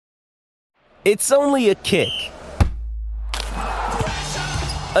It's only a kick,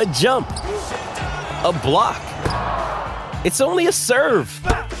 a jump, a block. It's only a serve.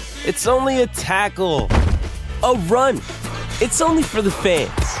 It's only a tackle, a run. It's only for the fans.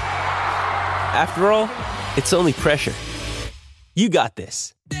 After all, it's only pressure. You got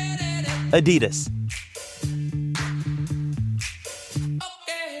this. Adidas.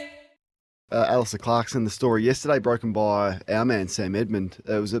 Alistair Clarkson, the story yesterday broken by our man Sam Edmund.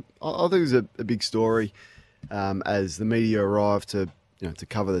 I think it was a big story as the media arrived to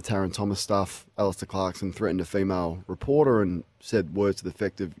cover the Taron Thomas stuff. Alistair Clarkson threatened a female reporter and said words to the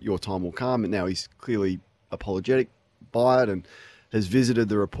effect of "your time will come." And now he's clearly apologetic by it and has visited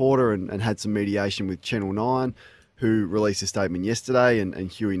the reporter and had some mediation with Channel 9, who released a statement yesterday, and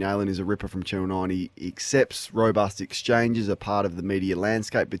Huey Nayland is a ripper from Channel 9. He accepts robust exchanges are part of the media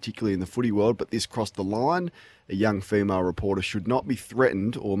landscape, particularly in the footy world, but this crossed the line. A young female reporter should not be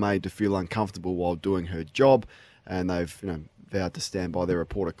threatened or made to feel uncomfortable while doing her job, and they've vowed to stand by their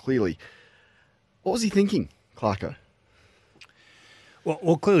reporter clearly. What was he thinking, Clarko?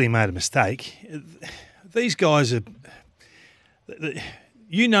 Well, clearly he made a mistake. These guys are...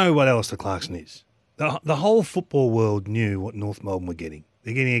 You know what Alistair Clarkson is. The whole football world knew what North Melbourne were getting.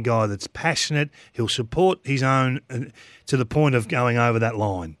 They're getting a guy that's passionate. He'll support his own to the point of going over that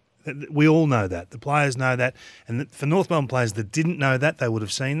line. We all know that. The players know that. And for North Melbourne players that didn't know that, they would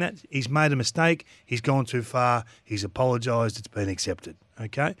have seen that. He's made a mistake. He's gone too far. He's apologised. It's been accepted.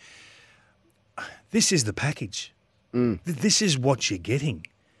 Okay? This is the package. This is what you're getting.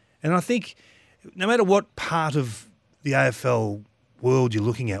 And I think no matter what part of the AFL world you're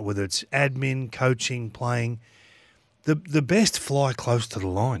looking at, whether it's admin, coaching, playing, the best fly close to the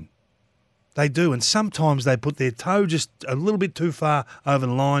line. They do, and sometimes they put their toe just a little bit too far over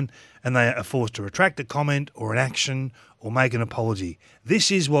the line and they are forced to retract a comment or an action or make an apology.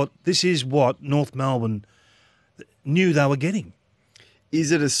 This is what North Melbourne knew they were getting.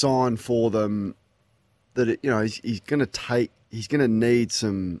 Is it a sign for them that he's going to need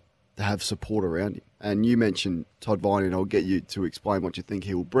to have support around him? And you mentioned Todd Viney, and I'll get you to explain what you think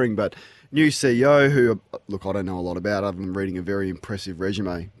he will bring. But new CEO, who, look, I don't know a lot about, other than reading a very impressive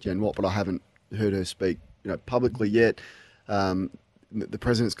resume, Jen Watt, but I haven't heard her speak publicly yet. The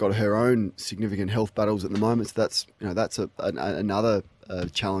president's got her own significant health battles at the moment, so that's another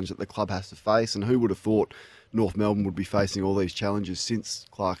challenge that the club has to face. And who would have thought North Melbourne would be facing all these challenges since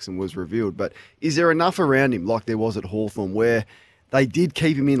Clarkson was revealed? But is there enough around him, like there was at Hawthorn, where they did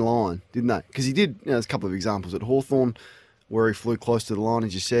keep him in line, didn't they? Because he did, there's a couple of examples at Hawthorn where he flew close to the line,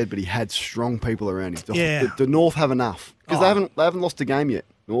 as you said, but he had strong people around him. The North have enough. Because they haven't lost a game yet,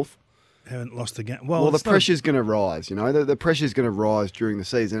 North. Haven't lost a game. Well, the pressure's going to rise, The pressure's going to rise during the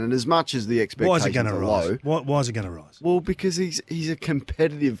season. And as much as the expectations are low... Why is it going to rise? Well, because he's a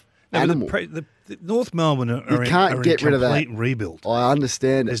competitive animal. The North Melbourne are can't get rid of that. Complete rebuild. I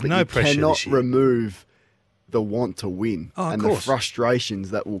understand it, There's but no you pressure cannot this year. remove the want to win and the course.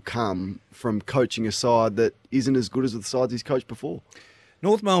 frustrations that will come from coaching a side that isn't as good as the sides he's coached before.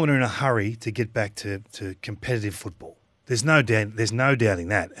 North Melbourne are in a hurry to get back to competitive football. There's no doubting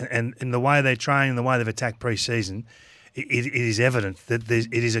that. And in the way they train and the way they've attacked pre-season, it is evident that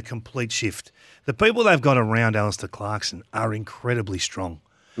it is a complete shift. The people they've got around Alistair Clarkson are incredibly strong.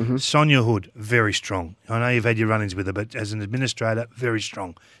 Mm-hmm. Sonia Hood, very strong. I know you've had your run-ins with her, but as an administrator, very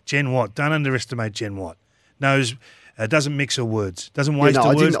strong. Jen Watt, don't underestimate Jen Watt. Knows, doesn't mix her words, doesn't waste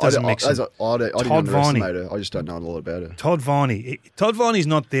her words, doesn't mix them. I didn't underestimate her. I just don't know a lot about her. Todd Viney's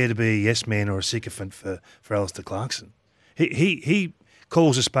not there to be a yes man or a sycophant for Alistair Clarkson. He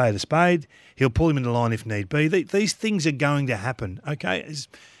calls a spade. He'll pull him in the line if need be. These things are going to happen. Okay,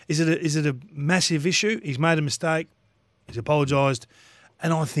 is it a massive issue? He's made a mistake. He's apologised,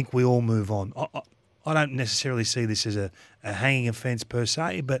 and I think we all move on. I don't necessarily see this as a hanging offence per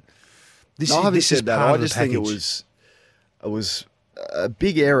se, but this is part of the package. I just think it was a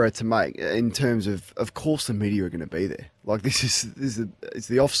big error to make in terms of course the media are going to be there. Like it's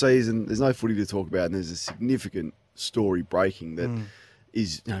the off season. There's no footy to talk about, and there's a significant story breaking that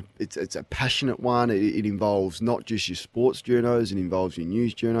is it's a passionate one. It involves not just your sports journos, it involves your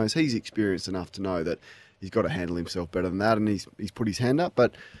news journos. He's experienced enough to know that he's got to handle himself better than that, and he's put his hand up.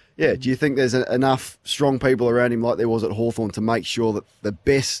 But yeah, do you think there's enough strong people around him like there was at Hawthorn to make sure that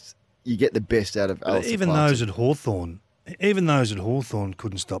you get the best out of Alistair Even Clarkson? those at Hawthorn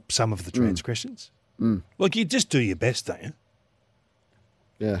couldn't stop some of the transgressions. Like, you just do your best, don't you?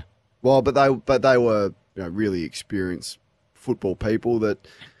 Yeah. Well, but they were really experienced football people that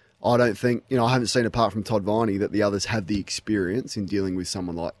I don't think, I haven't seen apart from Todd Viney that the others have the experience in dealing with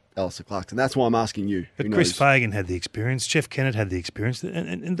someone like Alistair Clarkson. That's why I'm asking you. But Who Chris knows? Fagan had the experience. Jeff Kennett had the experience,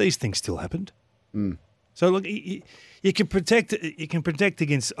 and these things still happened. So look, you can protect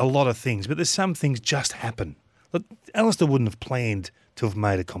against a lot of things, but there's some things just happen. Look, Alistair wouldn't have planned to have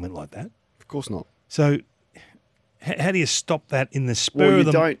made a comment like that. Of course not. So how do you stop that in the spur of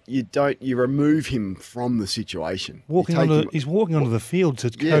the You remove him from the situation. he's walking onto the field to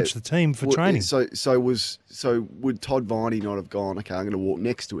coach the team for training. So would Todd Viney not have gone, okay, I'm going to walk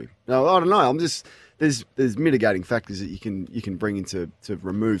next to him? No, I don't know. There's mitigating factors that you can bring in to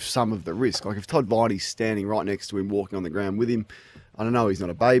remove some of the risk. Like if Todd Viney's standing right next to him, walking on the ground with him, I don't know, he's not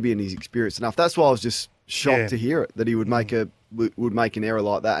a baby and he's experienced enough. That's why I was just shocked to hear it, that he would make an error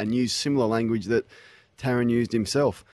like that and use similar language that Taryn used himself.